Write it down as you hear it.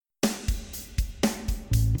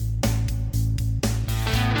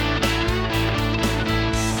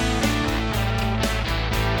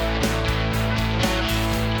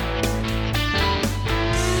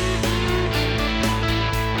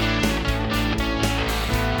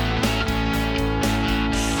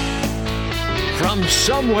From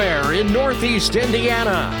somewhere in Northeast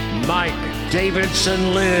Indiana, Mike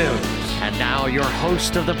Davidson lives. And now your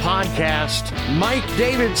host of the podcast, Mike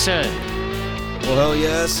Davidson. Well, hell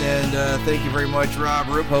yes, and thank you very much, Rob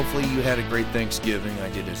Roop. Hopefully you had a great Thanksgiving. I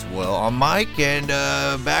did as well. I'm Mike, and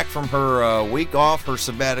back from her week off, her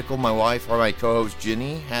sabbatical, my wife, or my co-host,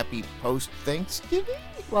 Ginny. Happy post-Thanksgiving.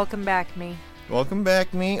 Welcome back, me. Welcome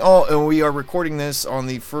back, me. Oh, and we are recording this on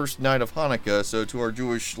the first night of Hanukkah, so to our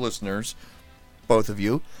Jewish listeners, both of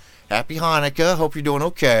you, happy Hanukkah. Hope you're doing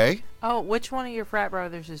okay. Oh, which one of your frat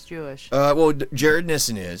brothers is Jewish? Well, Jared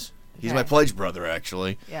Nissen is. He's Okay. my pledge brother,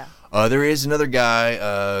 actually. Yeah. There is another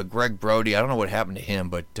guy, Greg Brody. I don't know what happened to him,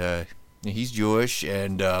 but he's Jewish,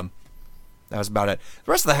 and that was about it.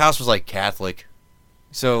 The rest of the house was like Catholic.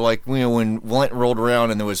 So, like, you know, when Lent rolled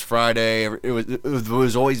around and there was Friday, it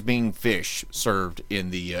was always being fish served in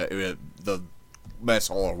the mess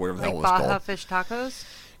hall or whatever the hell it was Baja called. fish tacos?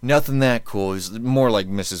 Nothing that cool. It was more like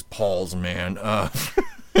Mrs. Paul's, man.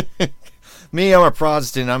 Me, I'm a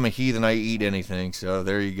Protestant. I'm a heathen. I eat anything. So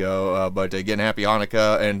there you go. But again, happy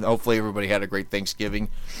Hanukkah, and hopefully everybody had a great Thanksgiving.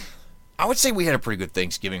 I would say we had a pretty good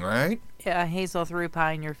Thanksgiving, right? Yeah, Hazel threw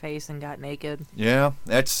pie in your face and got naked. Yeah,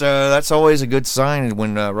 that's always a good sign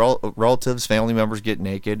when relatives, family members get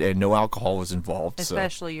naked and no alcohol was involved.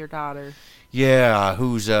 Especially your daughter. Yeah,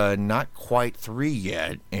 who's not quite 3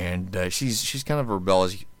 yet, and she's kind of a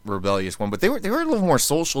rebellious one. But they were a little more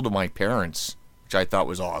social to my parents, which I thought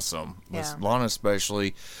was awesome. Yeah. Lana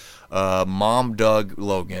especially. Mom dug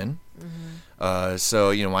Logan. Mm-hmm. So,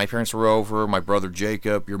 you know, my parents were over, my brother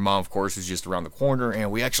Jacob, your mom, of course, was just around the corner,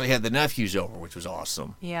 and we actually had the nephews over, which was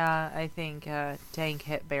awesome. Yeah, I think Tank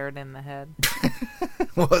hit Baird in the head.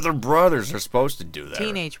 Well, they're brothers. They're supposed to do that.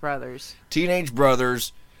 Teenage brothers. Teenage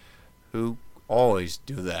brothers who always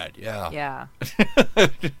do that, yeah. Yeah.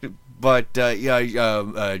 But,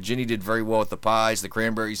 Ginny did very well with the pies, the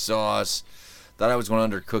cranberry sauce. Thought I was going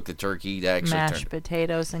to undercook the turkey. That actually Mashed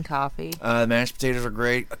potatoes and coffee. mashed potatoes are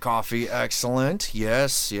great. Coffee, excellent.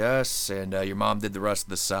 Yes. And your mom did the rest of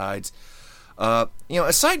the sides.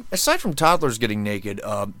 Aside from toddlers getting naked,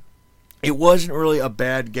 it wasn't really a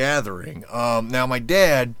bad gathering. Now, my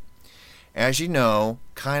dad, as you know,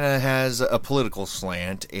 kind of has a political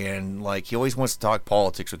slant, and like he always wants to talk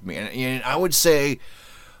politics with me. And I would say,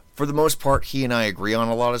 for the most part, he and I agree on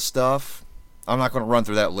a lot of stuff. I'm not going to run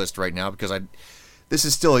through that list right now because this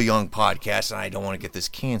is still a young podcast and I don't want to get this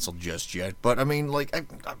canceled just yet. But I mean, like, I'm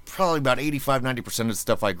probably about 85-90% of the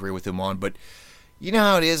stuff I agree with him on. But you know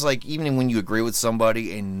how it is, like, even when you agree with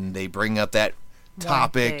somebody and they bring up that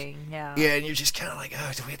topic, thing, yeah, and you're just kind of like,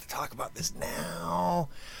 oh, do we have to talk about this now?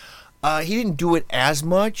 He didn't do it as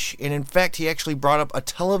much, and in fact, he actually brought up a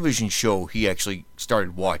television show he actually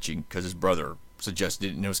started watching because his brother suggested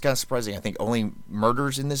it, and it was kind of surprising. I think Only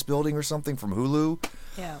Murders in This Building or something from Hulu.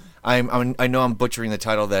 Yeah. I know I'm butchering the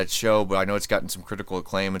title of that show, but I know it's gotten some critical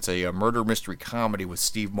acclaim. It's a murder mystery comedy with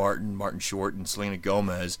Steve Martin, Martin Short, and Selena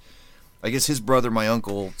Gomez. I guess his brother, my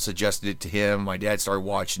uncle, suggested it to him. My dad started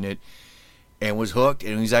watching it and was hooked,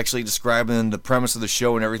 and he's actually describing the premise of the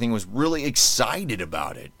show and everything, was really excited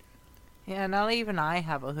about it. Yeah, not even I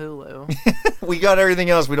have a Hulu. We got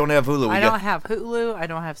everything else. We don't have Hulu. I don't have Hulu. I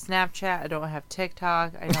don't have Snapchat. I don't have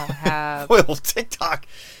TikTok. I don't have... Well, TikTok.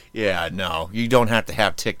 Yeah, no. You don't have to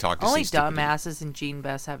have TikTok to Only see stupid- dumbasses and Gene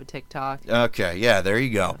Best have a TikTok. Okay, yeah, there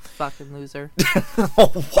you go. Fucking loser.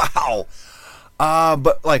 Oh, wow.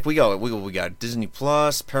 But like we got Disney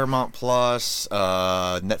Plus, Paramount Plus,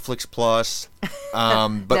 Netflix Plus,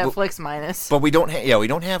 but Netflix minus. But we don't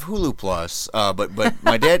have Hulu Plus. But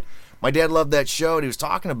my dad loved that show and he was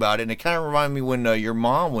talking about it, and it kind of reminded me when your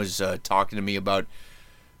mom was talking to me about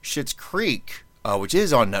Schitt's Creek, which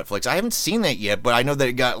is on Netflix. I haven't seen that yet, but I know that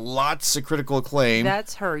it got lots of critical acclaim.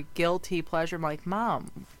 That's her guilty pleasure. I'm like, Mom.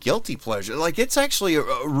 Guilty pleasure. Like, it's actually a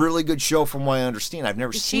really good show from what I understand. I've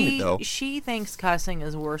never seen it, though. She thinks cussing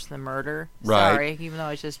is worse than murder. Right. Sorry, even though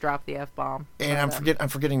I just dropped the F-bomb. And I'm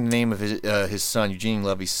forgetting the name of his son, Eugene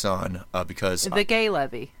Levy's son, because... The gay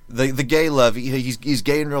Levy. The gay Levy, he's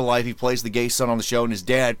gay in real life. He plays the gay son on the show, and his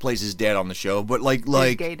dad plays his dad on the show. But like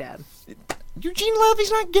His gay dad. Eugene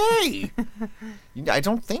Levy's not gay. I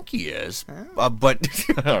don't think he is. But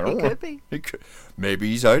I don't know. Could be. Maybe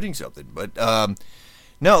he's hiding something. But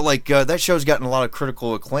no, like that show's gotten a lot of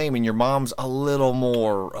critical acclaim, and your mom's a little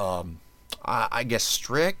more, I guess,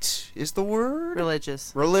 strict is the word.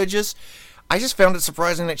 Religious. I just found it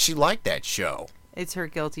surprising that she liked that show. It's her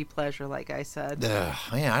guilty pleasure, like I said. Man,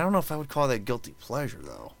 I don't know if I would call that guilty pleasure,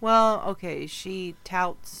 though. Well, okay, she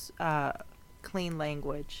touts clean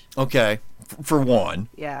language. Okay, for one.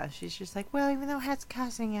 Yeah, she's just like, well, even though it has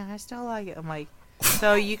cussing, I still like it. I'm like,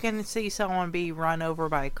 So you can see someone be run over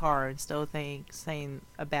by a car and still think saying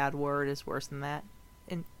a bad word is worse than that.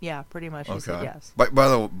 And yeah, pretty much she said yes. By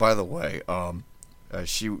the way,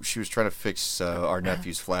 she was trying to fix our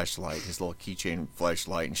nephew's flashlight, his little keychain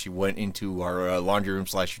flashlight, and she went into our laundry room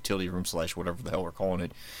 / utility room / whatever the hell we're calling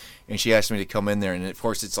it, and she asked me to come in there, and of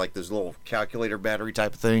course it's like those little calculator battery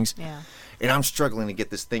type of things. Yeah. And I'm struggling to get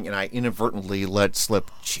this thing, and I inadvertently let slip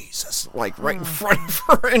Jesus, like right in front of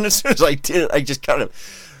her. And as soon as I did it, I just kind of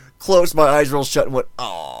closed my eyes real shut and went,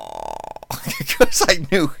 "Oh," because I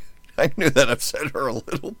knew that upset her a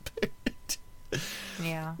little bit.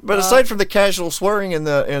 Yeah. But aside from the casual swearing and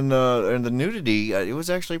the nudity, it was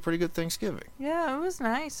actually a pretty good Thanksgiving. Yeah, it was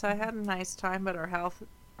nice. I had a nice time, but our house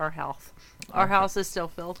is still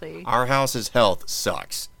filthy. Our house's health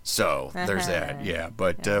sucks. So there's that. Yeah,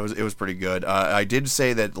 but it was pretty good. I did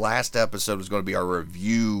say that last episode was going to be our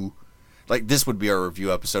review. Like, this would be our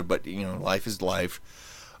review episode, but, life is life.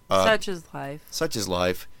 Such is life. Such is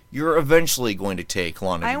life. You're eventually going to take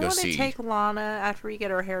Lana to go see. I want to take Lana after we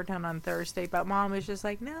get her hair done on Thursday, but Mom was just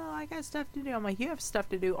like, no, I got stuff to do. I'm like, you have stuff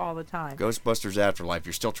to do all the time. Ghostbusters Afterlife.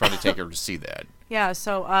 You're still trying to take her to see that. Yeah,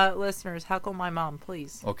 so, listeners, heckle my mom,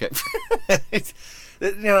 please. Okay.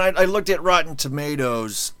 I looked at Rotten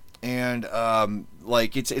Tomatoes, and,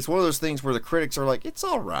 it's one of those things where the critics are like, it's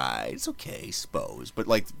all right, it's okay, I suppose. But,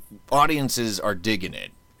 audiences are digging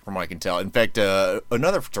it, from what I can tell. In fact,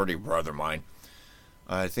 another fraternity brother of mine,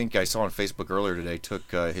 I think I saw on Facebook earlier today,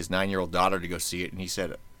 took his 9-year-old daughter to go see it, and he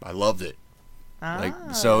said, I loved it.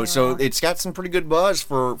 So it's got some pretty good buzz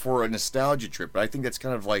for a nostalgia trip. But I think that's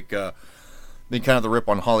kind of the rip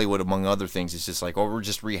on Hollywood, among other things. It's just like, we're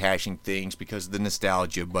just rehashing things because of the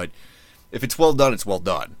nostalgia. But if it's well done, it's well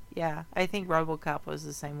done. Yeah, I think RoboCop was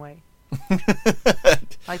the same way.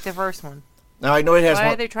 Like the first one. Now, I know it has.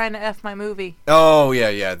 Why are they trying to F my movie? Oh,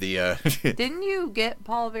 yeah. Didn't you get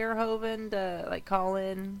Paul Verhoeven to call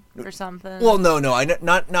in or something? Well, no.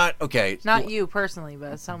 Not okay. Not you personally,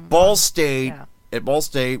 but some. Ball State. Yeah. At Ball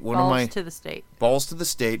State, Balls to the State. Balls to the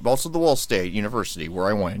State, Balls to the Wall State University, where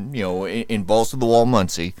I went. In Balls to the Wall,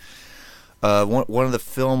 Muncie. One of the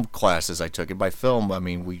film classes I took, and by film I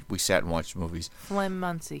mean we sat and watched movies. Flynn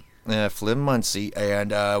Muncie. Flynn Muncie,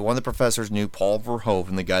 and one of the professors knew Paul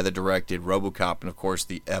Verhoeven, the guy that directed RoboCop and of course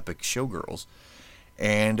the epic Showgirls,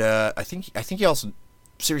 and I think he also,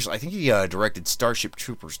 seriously, I think he directed Starship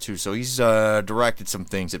Troopers too. So he's directed some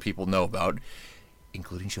things that people know about,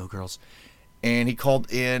 including Showgirls, and he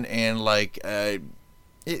called in and I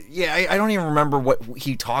don't even remember what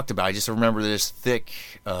he talked about. I just remember this thick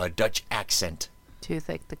Dutch accent. Too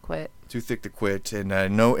thick to quit.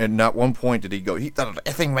 And no, and not one point did he go, he thought,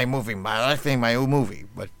 I think my movie. But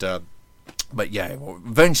yeah,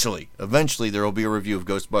 eventually there will be a review of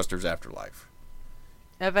Ghostbusters Afterlife.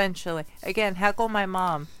 Eventually. Again, heckle my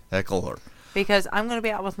mom. Heckle her. Because I'm going to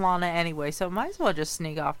be out with Lana anyway, so might as well just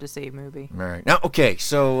sneak off to see a movie. All right. Now, okay,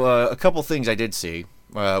 so a couple things I did see.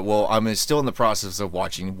 I'm still in the process of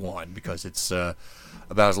watching one because it's about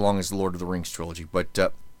as long as the Lord of the Rings trilogy, but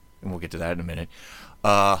and we'll get to that in a minute.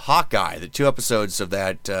 Hawkeye, the 2 episodes of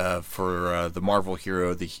that for the Marvel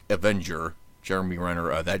hero, the Avenger, Jeremy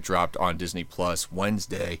Renner, that dropped on Disney Plus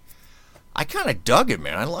Wednesday. I kind of dug it,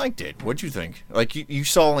 man. I liked it. What'd you think? Like, you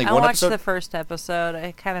saw only one episode? I watched the first episode.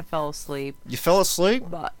 I kind of fell asleep. You fell asleep?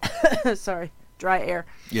 But sorry, dry air.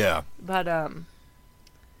 Yeah. But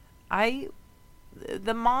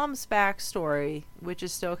the mom's backstory, which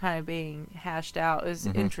is still kind of being hashed out, is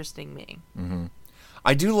interesting me. Mm-hmm.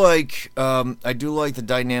 I do like the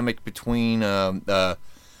dynamic between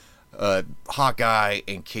Hawkeye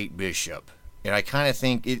and Kate Bishop, and I kind of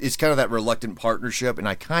think it's kind of that reluctant partnership, and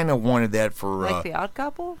I kind of wanted that for like the Odd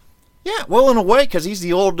Couple. Yeah, well, in a way, because he's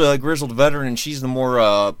the old grizzled veteran, and she's the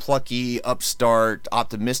more plucky, upstart,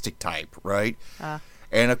 optimistic type, right?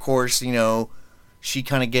 And of course, she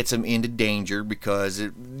kind of gets him into danger because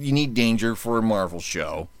you need danger for a Marvel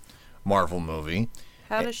movie.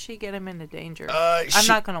 How does she get him into danger? I'm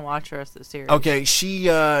not going to watch the rest of the series. Okay, she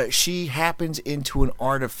happens into an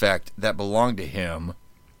artifact that belonged to him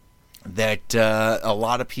that a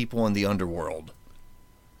lot of people in the underworld.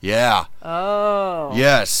 Yeah. Oh.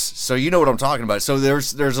 Yes. So you know what I'm talking about. So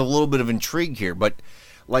there's a little bit of intrigue here, but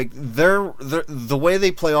the way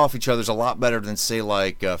they play off each other is a lot better than, say,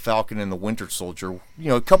 Falcon and the Winter Soldier.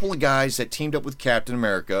 A couple of guys that teamed up with Captain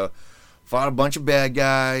America, fought a bunch of bad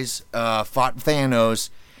guys, fought Thanos,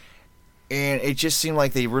 and it just seemed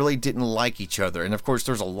like they really didn't like each other. And of course,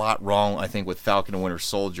 there's a lot wrong, I think, with Falcon and Winter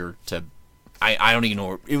Soldier. I don't even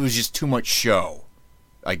know. It was just too much show.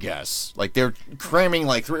 I guess. Like, they're cramming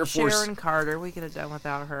like 3 or 4... Sharon Carter, we could have done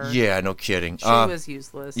without her. Yeah, no kidding. She was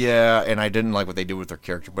useless. Yeah, and I didn't like what they did with her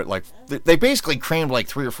character. But, like, they basically crammed like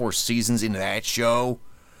 3 or 4 seasons into that show.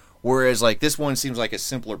 Whereas, like, this one seems like a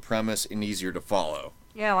simpler premise and easier to follow.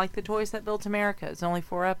 Yeah, like The Toys That Built America. It's only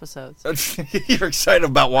 4 episodes. You're excited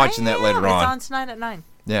about watching that later on. It's on tonight at 9.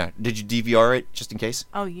 Yeah. Did you DVR it, just in case?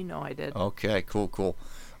 Oh, you know I did. Okay, cool.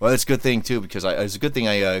 Well, that's a good thing, too, because it's a good thing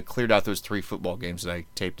I cleared out those 3 football games that I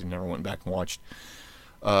taped and never went back and watched.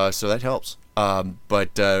 So that helps.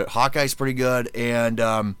 But Hawkeye's pretty good, and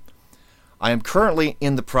I am currently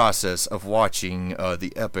in the process of watching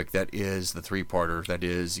the epic that is the 3-parter, that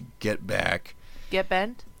is Get Back. Get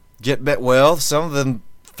Bent? Get Back. Well, some of them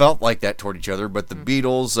felt like that toward each other, but the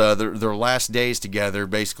Beatles, their last days together,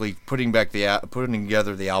 basically putting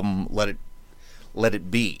together the album Let It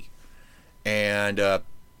Be. And...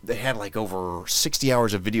 they had like over 60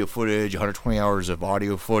 hours of video footage, 120 hours of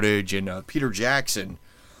audio footage, and Peter Jackson,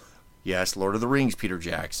 yes, Lord of the Rings Peter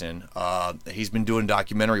Jackson, he's been doing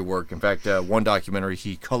documentary work. In fact, one documentary,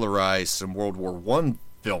 he colorized some World War I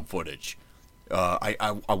film footage. I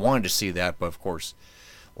wanted to see that, but of course,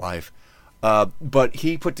 live. But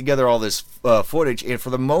he put together all this footage, and for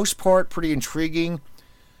the most part, pretty intriguing.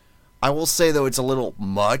 I will say, though, it's a little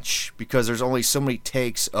much, because there's only so many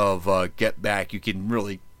takes of Get Back you can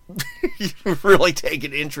really take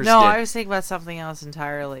an interest in. No, I was thinking about something else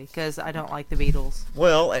entirely, because I don't like the Beatles.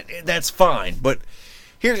 Well, that's fine, but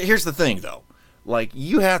here's the thing, though. Like,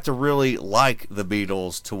 you have to really like the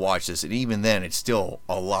Beatles to watch this, and even then, it's still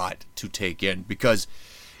a lot to take in, because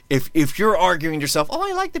if you're arguing to yourself, oh,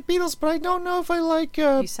 I like the Beatles, but I don't know if I like...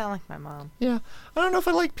 You sound like my mom. Yeah, I don't know if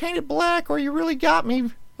I like Paint It Black, or You Really Got Me...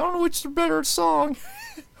 I don't know which is a better song,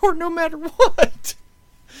 or No Matter What.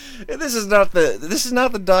 This is not the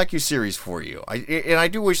docuseries for you. I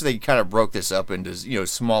do wish they kind of broke this up into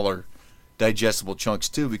smaller, digestible chunks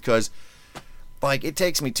too, because like it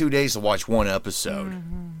takes me 2 days to watch one episode.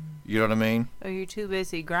 Mm-hmm. You know what I mean? Oh, you're too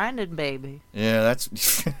busy grinding, baby. Yeah,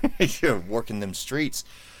 that's you're working them streets.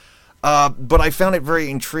 But I found it very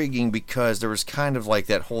intriguing because there was kind of like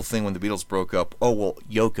that whole thing when the Beatles broke up. Oh well,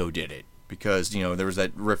 Yoko did it. Because, there was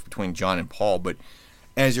that rift between John and Paul. But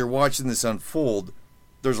as you're watching this unfold,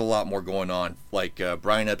 there's a lot more going on. Like,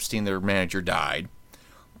 Brian Epstein, their manager, died.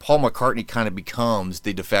 Paul McCartney kind of becomes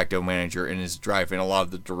the de facto manager and is driving a lot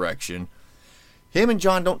of the direction. Him and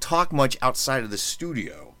John don't talk much outside of the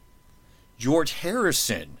studio. George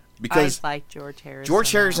Harrison. Because I like George Harrison.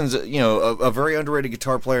 George Harrison's, a very underrated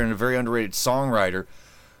guitar player and a very underrated songwriter.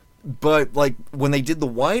 But, like, when they did the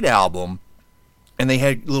White Album... and they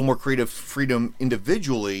had a little more creative freedom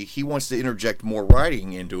individually, he wants to interject more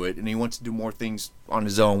writing into it, and he wants to do more things on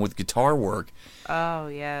his own with guitar work. Oh,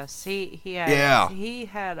 yes. He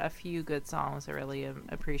had a few good songs I really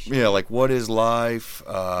appreciate. Yeah, like What Is Life,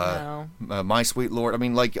 My Sweet Lord. I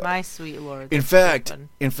mean, like... My Sweet Lord. In fact,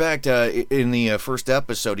 in the first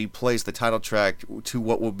episode, he plays the title track to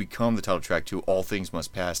what will become the title track to All Things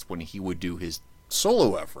Must Pass when he would do his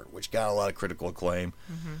solo effort, which got a lot of critical acclaim.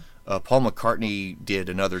 Mm-hmm. Paul McCartney did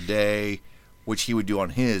Another Day, which he would do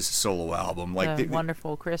on his solo album. Like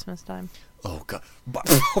Wonderful Christmas Time. Oh, God.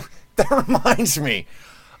 That reminds me.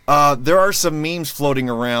 There are some memes floating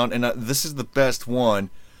around, and this is the best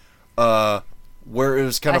one, where it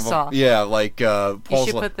was kind of... saw. Paul's... You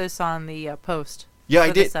should put this on the post. Yeah,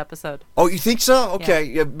 I did. This episode. Oh, you think so? Okay.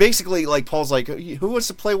 Yeah. Basically, like, Paul's like, who wants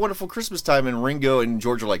to play Wonderful Christmas Time? And Ringo and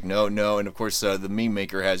George are like, no. And, of course, the meme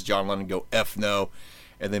maker has John Lennon go, F no.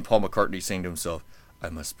 And then Paul McCartney saying to himself, I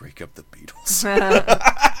must break up the Beatles.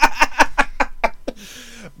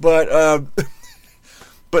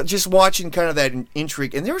 But just watching kind of that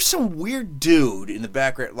intrigue. And there was some weird dude in the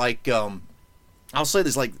background. Like, I'll say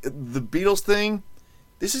this, like, the Beatles thing,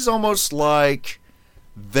 this is almost like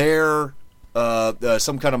their...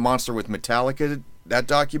 some kind of monster with Metallica, that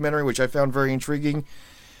documentary, which I found very intriguing.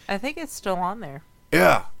 I think it's still on there.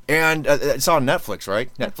 Yeah, and it's on Netflix, right?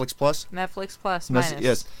 Netflix Plus? Netflix Plus, minus.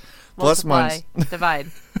 Yes. Multiply, plus,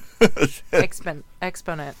 divide, exponent,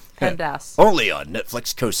 PEMDAS. Only on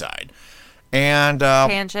Netflix Cosine. And...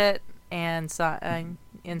 Tangent and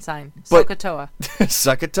Ensign. Sokotoa.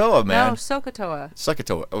 Sokotoa, man. No, Sokotoa.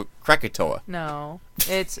 Sokotoa. Oh, Krakatoa. No,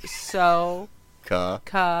 it's Katoa.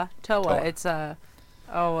 It's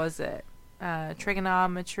was it?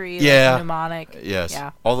 Trigonometry, yeah. mnemonic. Yes.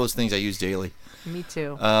 Yeah. All those things I use daily. Me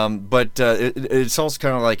too. But it's also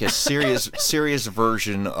kind of like a serious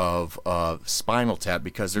version of Spinal Tap,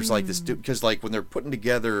 because there's like this, because like when they're putting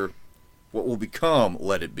together what will become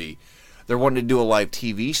Let It Be, they're wanting to do a live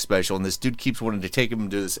TV special, and this dude keeps wanting to take him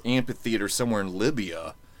to this amphitheater somewhere in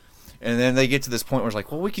Libya, And then they get to this point where it's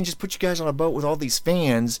like, well, we can just put you guys on a boat with all these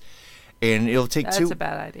fans, and it'll take two. That's a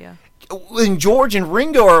bad idea. And George and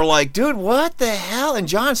Ringo are like, dude, what the hell? And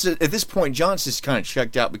John's, at this point, John's just kind of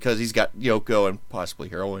checked out because he's got Yoko and possibly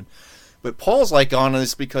heroin. But Paul's like on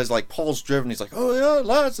this because like Paul's driven. He's like, oh yeah,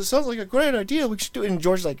 lads, this sounds like a great idea. We should do it. And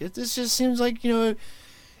George's like, this just seems like,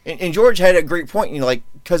 And George had a great point, like,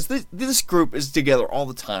 because this group is together all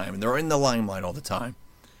the time, and they're in the limelight all the time.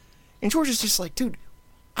 And George is just like, dude,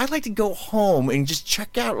 I'd like to go home and just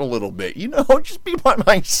check out a little bit, just be by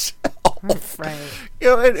myself. Right.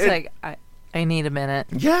 It's like, I need a minute.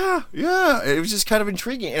 Yeah. It was just kind of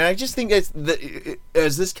intriguing. And I just think as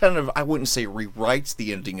this kind of, I wouldn't say rewrites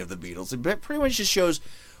the ending of the Beatles, it pretty much just shows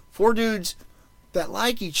four dudes that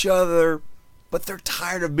like each other, but they're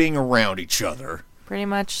tired of being around each other. Pretty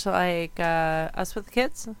much like us with the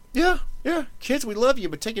kids. Yeah. Kids, we love you,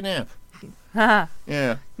 but take a nap. Yeah.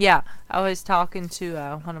 Yeah. I was talking to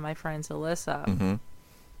one of my friends, Alyssa. Mm-hmm.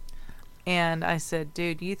 And I said,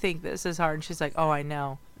 dude, you think this is hard? And she's like, oh, I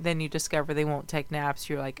know. Then you discover they won't take naps.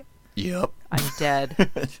 You're like, yep. I'm dead.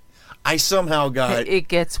 I somehow got... It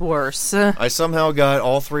gets worse. I somehow got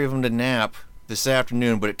all three of them to nap this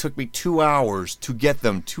afternoon, but it took me 2 hours to get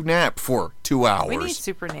them to nap for 2 hours. We need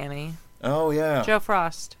Super Nanny. Oh, yeah. Joe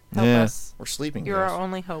Frost, help us. We're sleeping. You're our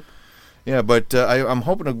only hope. Yeah, but I'm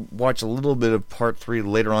hoping to watch a little bit of part 3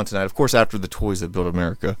 later on tonight. Of course, after the Toys That Built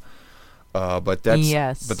America. But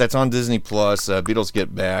that's on Disney Plus. Beatles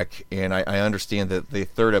Get Back, and I understand that the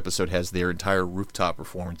third episode has their entire rooftop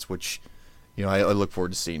performance, which I look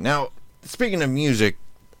forward to seeing. Now, speaking of music.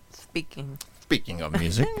 Speaking of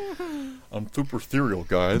music, I'm super ethereal,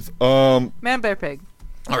 guys. Man Bear Pig.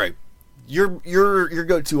 All right. Your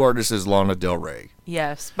go-to artist is Lana Del Rey.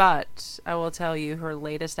 Yes, but I will tell you, her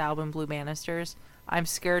latest album, Blue Banisters, I'm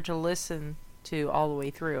scared to listen to all the way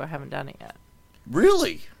through. I haven't done it yet.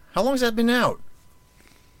 Really? How long has that been out?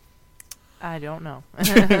 I don't know.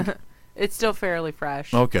 It's still fairly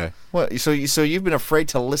fresh. Okay. Well, so you've been afraid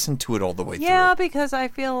to listen to it all the way through. Yeah, because I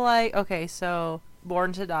feel like, okay, so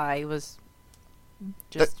Born to Die was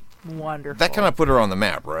just wonderful. That kind of put her on the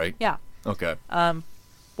map, right? Yeah. Okay.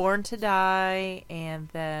 Born to Die, and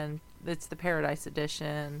then it's the Paradise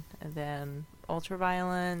Edition, and then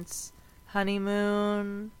Ultraviolence,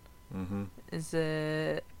 Honeymoon. Mm-hmm. Is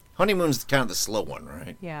it... Honeymoon's kind of the slow one,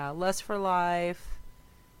 right? Yeah, Lust for Life,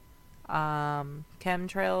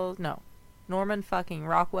 Chemtrails, no, Norman fucking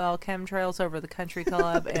Rockwell, Chemtrails Over the Country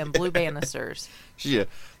Club, and Blue Banisters. Yeah,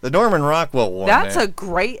 the Norman Rockwell one. That's a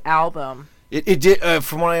great album. It did,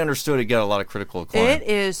 from what I understood, it got a lot of critical acclaim. It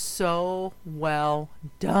is so well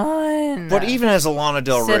done. But even as a Lana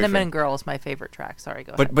Del Rey Cinnamon fan, Girl is my favorite track. Sorry,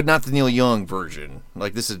 go ahead. But not the Neil Young version.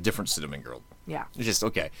 Like, this is a different Cinnamon Girl. Yeah. It's just,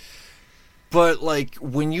 okay. But, like,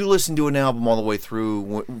 when you listen to an album all the way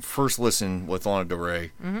through, first listen with Lana Del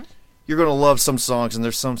Rey, you're going to love some songs, and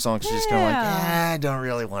there's some songs you're just kind of like, I don't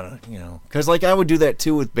really want to, Because, like, I would do that,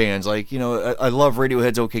 too, with bands. Like, I love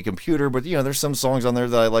Radiohead's OK Computer, but, there's some songs on there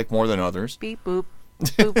that I like more than others. Beep, boop.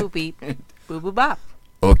 Boop, boop, beep. Boop, boop, bop.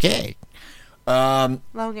 Okay.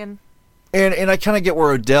 Logan. And I kind of get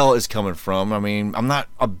where Adele is coming from. I mean, I'm not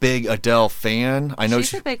a big Adele fan. I know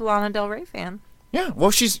she's a big Lana Del Rey fan. Yeah,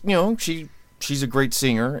 well, she's a great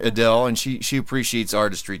singer, Adele, and she appreciates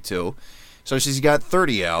artistry too. So she's got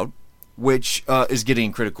 30 out, which is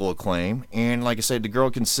getting critical acclaim. And like I said, the girl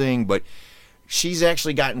can sing, but she's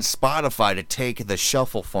actually gotten Spotify to take the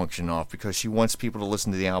shuffle function off because she wants people to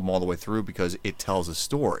listen to the album all the way through because it tells a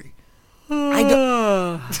story.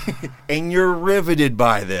 And you're riveted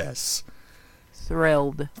by this.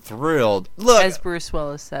 Thrilled. Look, as Bruce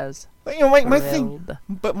Willis says.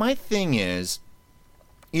 My thing is,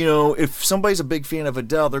 if somebody's a big fan of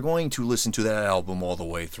Adele, they're going to listen to that album all the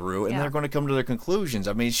way through, and they're going to come to their conclusions.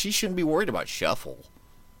 I mean, she shouldn't be worried about shuffle.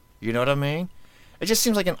 You know what I mean? It just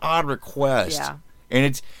seems like an odd request. Yeah.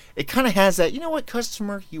 And it kind of has that,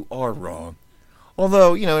 customer, you are wrong.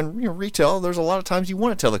 Although, in retail, there's a lot of times you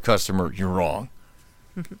want to tell the customer you're wrong.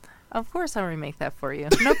 Of course I'll remake that for you.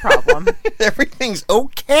 No problem. Everything's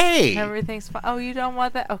okay. Everything's fine. Oh, you don't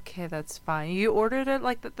want that? Okay, that's fine. You ordered it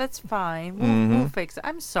like that? That's fine. We'll fix it.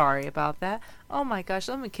 I'm sorry about that. Oh my gosh,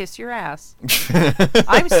 let me kiss your ass.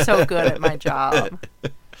 I'm so good at my job.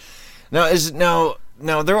 Now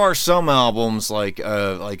there are some albums like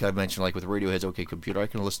I mentioned, like with Radiohead's OK Computer, I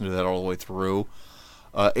can listen to that all the way through.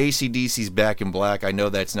 AC/DC's Back in Black, I know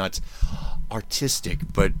that's not artistic,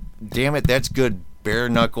 but damn it, that's good bare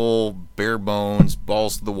knuckle, bare bones,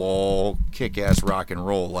 balls to the wall, kick-ass rock and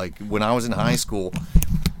roll. Like when I was in high school,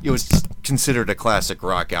 it was considered a classic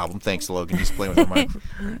rock album. Thanks, Logan. He's playing with the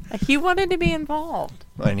microphone. He wanted to be involved.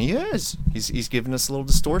 And he is. He's giving us a little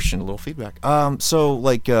distortion, a little feedback. So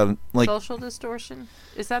like Social Distortion,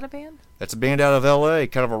 is that a band? that's a band out of L.A.,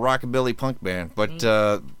 kind of a rockabilly punk band. But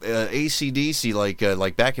AC/DC, like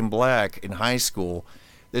Back in Black in high school,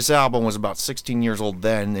 this album was about 16 years old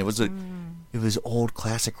then. It was old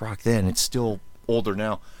classic rock then. It's still older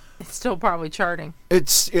now. It's still probably charting.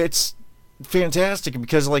 It's fantastic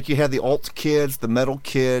because like you had the alt kids, the metal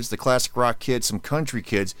kids, the classic rock kids, some country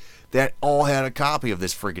kids that all had a copy of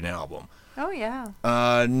this freaking album. Oh yeah.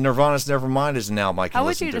 Nirvana's Nevermind is an album I can How would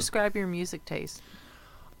listen you to. describe your music taste?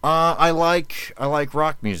 I like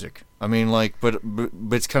rock music. I mean, like, but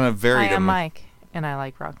it's kind of varied. I am Mike, and I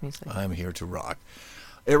like rock music. I'm here to rock.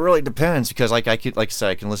 It really depends because, like I said,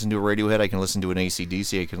 I can listen to a Radiohead, I can listen to an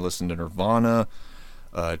AC/DC, I can listen to Nirvana,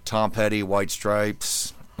 Tom Petty, White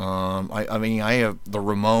Stripes. I mean, I have the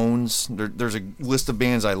Ramones. There's a list of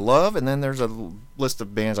bands I love, and then there's a list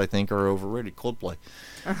of bands I think are overrated. Coldplay.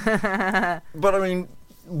 But I mean,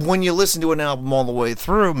 when you listen to an album all the way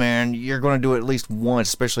through, man, you're going to do it at least once,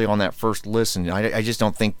 especially on that first listen. I just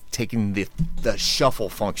don't think taking the shuffle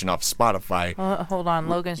function off Spotify Hold on,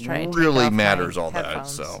 Logan's trying to really take off matters my all that.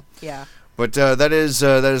 headphones. So yeah. But that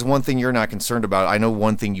is one thing you're not concerned about. I know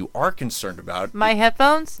one thing you are concerned about. My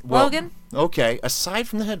headphones, Well, Logan? Okay, aside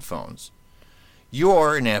from the headphones,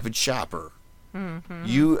 you're an avid shopper. Mm-hmm.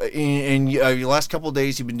 You in your last couple of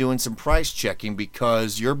days, you've been doing some price checking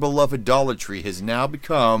because your beloved Dollar Tree has now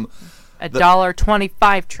become a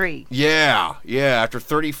 $1.25 tree. Yeah. After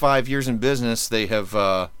 35 years in business, they've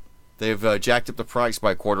jacked up the price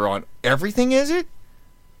by a quarter on everything. Is it?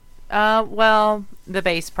 Well, the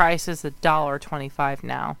base price is $1.25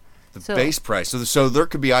 now. The base price. So there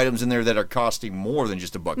could be items in there that are costing more than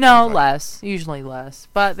just $1.25. No, less. Usually less.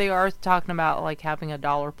 But they are talking about like having a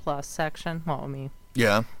 $1 plus section. Well, I mean,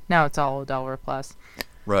 yeah. now it's all $1 plus.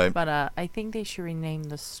 Right. But I think they should rename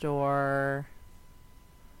the store.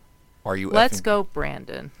 Are you? Let's go,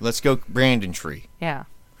 Brandon. Let's go, Brandon Tree. Yeah.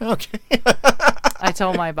 Okay. I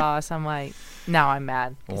told my boss, I'm like, now I'm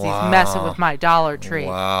mad because he's messing with my Dollar Tree.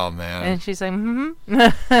 Wow, man. And she's like,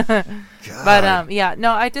 But yeah,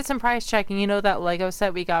 no, I did some price checking. You know that Lego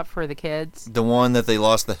set we got for the kids? The one that they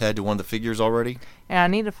lost the head to one of the figures already? And I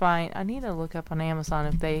need to look up on Amazon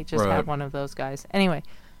if they just have one of those guys. Anyway.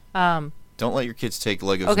 Don't let your kids take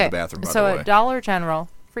Legos to the bathroom, by the way. So at Dollar General,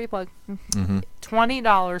 free plug,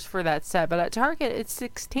 $20 for that set. But at Target, it's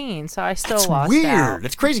 $16, so I still lost weird. out.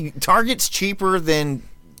 That's crazy. Target's cheaper than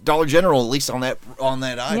Dollar General, at least on that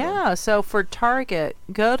item. Yeah, so for Target,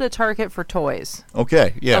 go to Target for toys.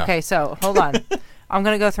 Okay, yeah. Okay, so hold on. I'm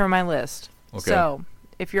going to go through my list. Okay. So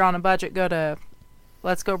if you're on a budget, go to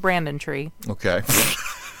Let's Go Brandon Tree. Okay.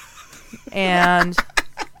 And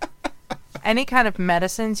any kind of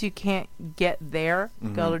medicines you can't get there,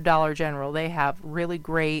 go to Dollar General. They have really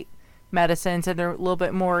great medicines, and they're a little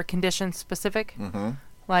bit more condition specific.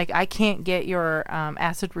 Like I can't get your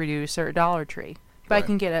acid reducer at Dollar Tree. But I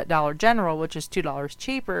can get it at Dollar General, which is $2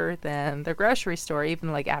 cheaper than the grocery store,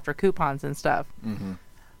 even like after coupons and stuff.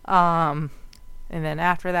 And then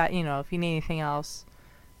after that, you know, if you need anything else,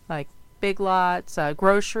 like Big Lots,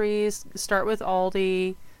 groceries, start with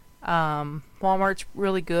Aldi. Walmart's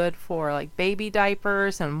really good for like baby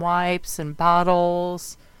diapers and wipes and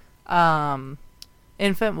bottles.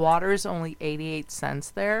 Infant water's only 88 cents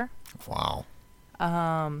there. Wow.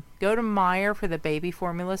 Go to Meijer for the baby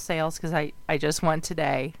formula sales because I just went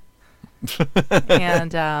today.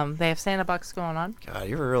 And they have Santa Bucks going on. God,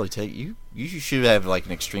 you ever really you should have like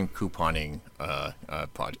an extreme couponing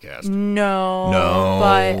podcast. No.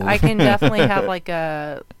 But I can definitely have like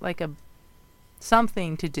a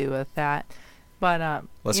something to do with that. But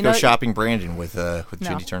let's go shopping, Brandon, with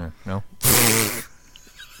Judy Turner. No.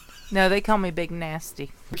 No, they call me Big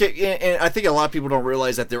Nasty. Okay, and I think a lot of people don't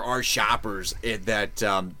realize that there are shoppers that,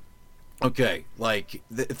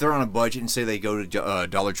 if they're on a budget and say they go to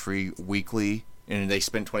Dollar Tree weekly and they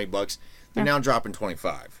spend $20, they're now dropping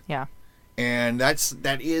 $25. Yeah. And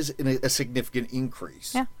that is a significant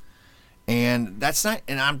increase. Yeah. And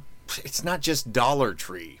it's not just Dollar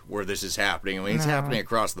Tree where this is happening. I mean, it's happening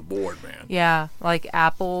across the board, man. Yeah, like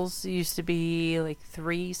apples used to be like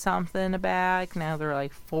 $3 something a bag. Now they're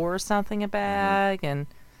like $4 something a bag, and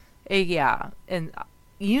yeah, and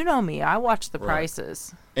you know me, I watch the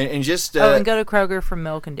prices. And just and go to Kroger for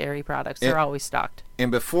milk and dairy products. They're always stocked. And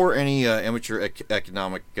before any amateur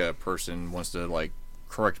economic person wants to like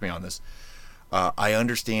correct me on this, I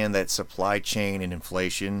understand that supply chain and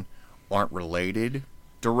inflation aren't related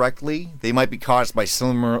directly. They might be caused by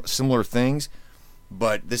similar things,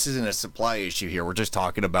 But this isn't a supply issue here. We're just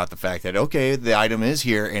talking about the fact that, okay, the item is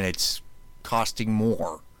here and it's costing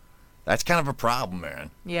more. That's kind of a problem, man.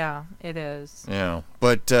 Yeah, it is. Yeah,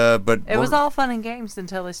 but it was all fun and games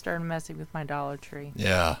until they started messing with my Dollar Tree.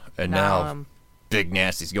 Yeah, and now Big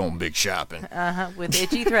Nasty's going big shopping. With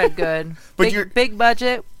Itchy Thread Good. But big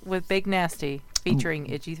budget with Big Nasty featuring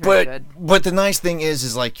Itchy Thread Good. But the nice thing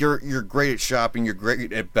is like you're great at shopping. You're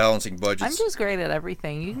great at balancing budgets. I'm just great at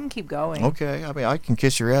everything. You can keep going. Okay, I mean I can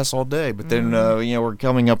kiss your ass all day, but then we're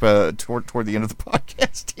coming up toward the end of the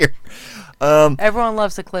podcast here. Everyone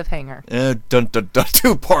loves a cliffhanger.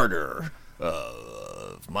 Two-parter.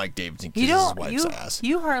 Mike Davidson kisses his wife's ass.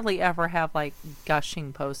 You hardly ever have like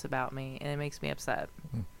gushing posts about me, and it makes me upset.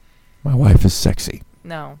 My wife is sexy.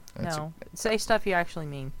 No. Say stuff you actually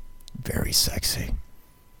mean. Very sexy.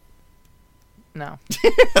 No.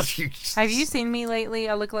 Have you seen me lately?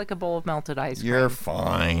 I look like a bowl of melted ice cream. You're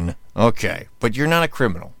fine. Okay, but you're not a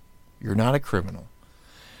criminal.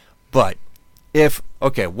 But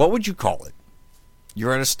what would you call it?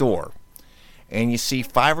 You're at a store, and you see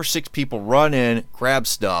 5 or 6 people run in, grab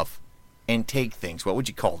stuff, and take things. What would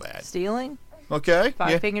you call that? Stealing? Okay.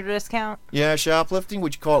 5-finger discount? Yeah, shoplifting.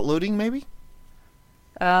 Would you call it looting, maybe?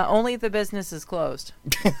 Only if the business is closed.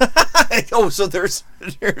 Oh, so there's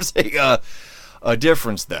a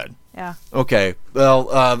difference then. Yeah. Okay. Well,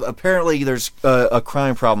 apparently there's a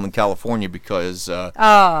crime problem in California because...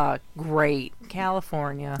 great.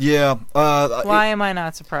 California. Yeah. Why am I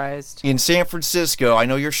not surprised? In San Francisco, I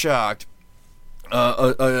know you're shocked,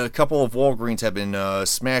 a couple of Walgreens have been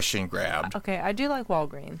smashed and grabbed. Okay, I do like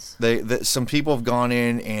Walgreens. Some people have gone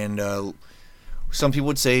in and some people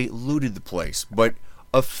would say looted the place. But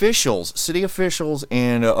city officials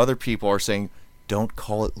and other people are saying, don't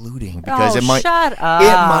call it looting because it might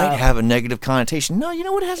have a negative connotation. No, you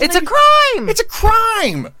know what it has? It's a crime. It's a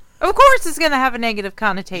crime. Of course it's going to have a negative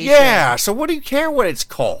connotation. Yeah, so what do you care what it's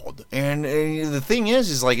called? And the thing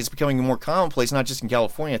is like it's becoming more commonplace, not just in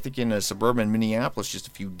California. I think in suburban Minneapolis just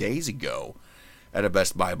a few days ago at a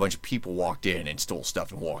Best Buy, a bunch of people walked in and stole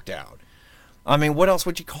stuff and walked out. I mean, what else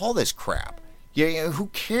would you call this crap? Yeah, who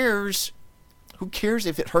cares? Who cares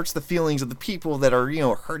if it hurts the feelings of the people that are,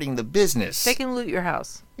 hurting the business? They can loot your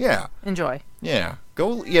house. Yeah. Enjoy. Yeah.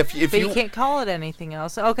 Go if but you can't call it anything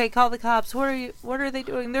else. Okay, call the cops. What are they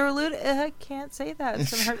doing? They're looting. I can't say that. It's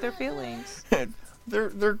gonna hurt their feelings.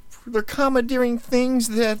 they're commandeering things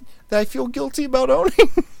that I feel guilty about owning.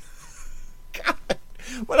 God.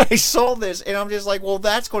 When I saw this, and I'm just like, well,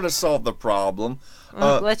 that's going to solve the problem.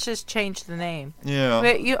 Let's just change the name. Yeah.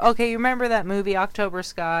 But you remember that movie October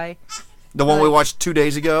Sky? The one we watched 2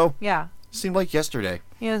 days ago? Yeah. Seemed like yesterday.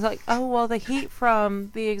 It was like, oh, well, the heat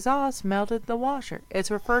from the exhaust melted the washer.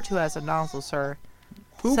 It's referred to as a nozzle, sir.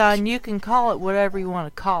 Oops. Son, you can call it whatever you want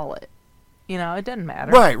to call it. It doesn't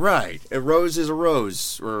matter. Right. A rose is a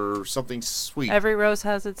rose, or something sweet. Every rose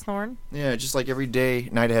has its thorn? Yeah, just like every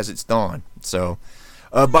night has its dawn. So,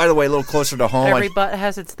 by the way, a little closer to home. Every butt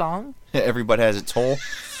has its thong? Every butt has its hole.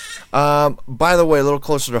 By the way, a little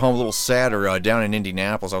closer to home, a little sadder, down in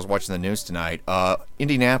Indianapolis, I was watching the news tonight.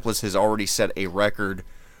 Indianapolis has already set a record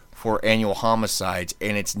for annual homicides,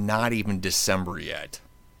 and it's not even December yet.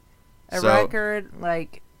 Record?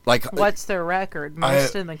 Like what's their record?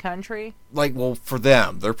 Most in the country? For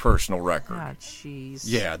them, their personal record. Oh, jeez.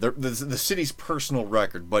 Yeah, the city's personal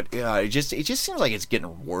record, but it just seems like it's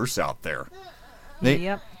getting worse out there.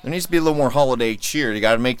 Yep. There needs to be a little more holiday cheer. You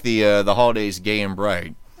got to make the holidays gay and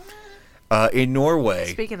bright. In Norway.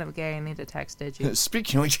 Speaking of gay, I need to text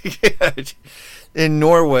Digi. In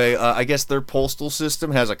Norway, I guess their postal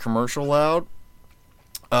system has a commercial out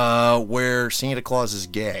where Santa Claus is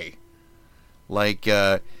gay. Like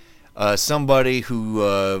somebody who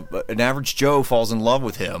an average Joe falls in love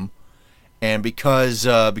with him, and because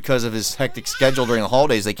of his hectic schedule during the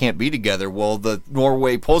holidays, they can't be together. Well, the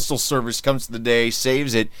Norway Postal Service comes to the day,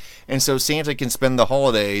 saves it, and so Santa can spend the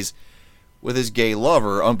holidays with his gay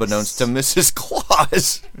lover, unbeknownst to Mrs.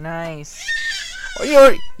 Claus. Nice.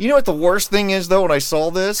 You know what the worst thing is, though, when I saw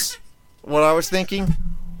this? What I was thinking?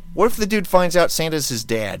 What if the dude finds out Santa's his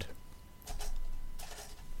dad?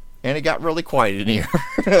 And it got really quiet in here.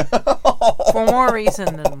 For more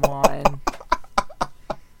reason than one.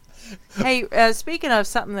 Hey, speaking of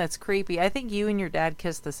something that's creepy, I think you and your dad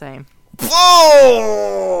kissed the same.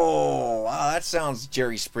 Whoa! Wow, that sounds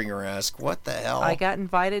Jerry Springer-esque. What the hell? I got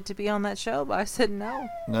invited to be on that show, but I said no.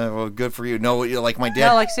 No, well, good for you. No, like my dad.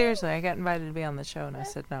 No, like seriously, I got invited to be on the show, and I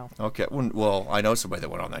said no. Okay, well, I know somebody that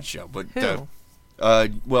went on that show, but who?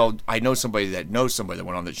 Well, I know somebody that knows somebody that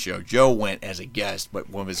went on that show. Joe went as a guest, but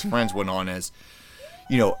one of his friends went on as,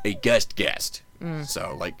 a guest.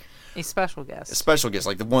 So, A special guest. A special guest,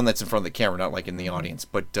 like the one that's in front of the camera, not like in the audience.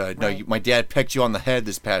 But no, my dad pecked you on the head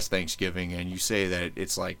this past Thanksgiving, and you say that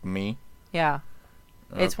it's like me. Yeah.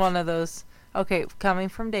 It's one of those, okay, coming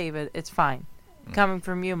from David, it's fine. Coming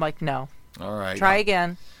from you, I'm like, no. All right. Try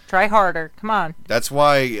again. Try harder. Come on. That's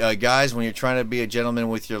why, guys, when you're trying to be a gentleman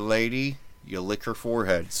with your lady, you lick her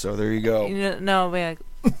forehead. So there you go. No, man.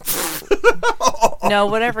 No,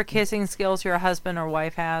 whatever kissing skills your husband or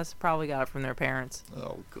wife has, probably got it from their parents.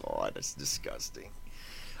 Oh, God, that's disgusting.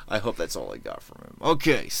 I hope that's all I got from him.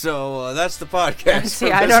 Okay, so that's the podcast.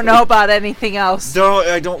 See, I don't know about anything else.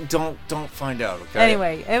 Don't find out. Okay.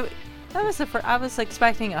 Anyway, I was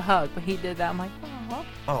expecting a hug, but he did that. I'm like,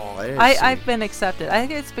 oh. I've been accepted. I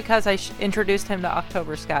think it's because I introduced him to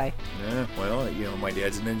October Sky. Yeah, well, my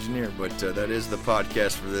dad's an engineer, but that is the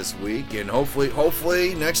podcast for this week, and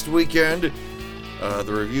hopefully next weekend,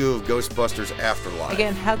 the review of Ghostbusters Afterlife.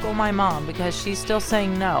 Again, heckle my mom because she's still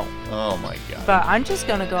saying no. Oh my God. But I'm just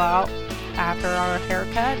gonna go out after our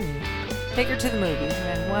haircut and take her to the movies,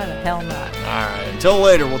 and what the hell not. All right, until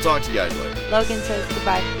later, we'll talk to you guys later. Logan says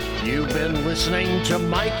goodbye. You've been listening to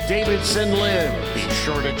Mike Davidson Live. Be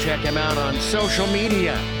sure to check him out on social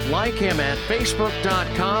media. Like him at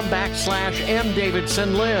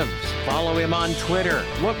facebook.com/mdavidsonlives. Follow him on Twitter.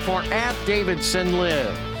 Look for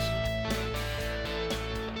 @DavidsonLives.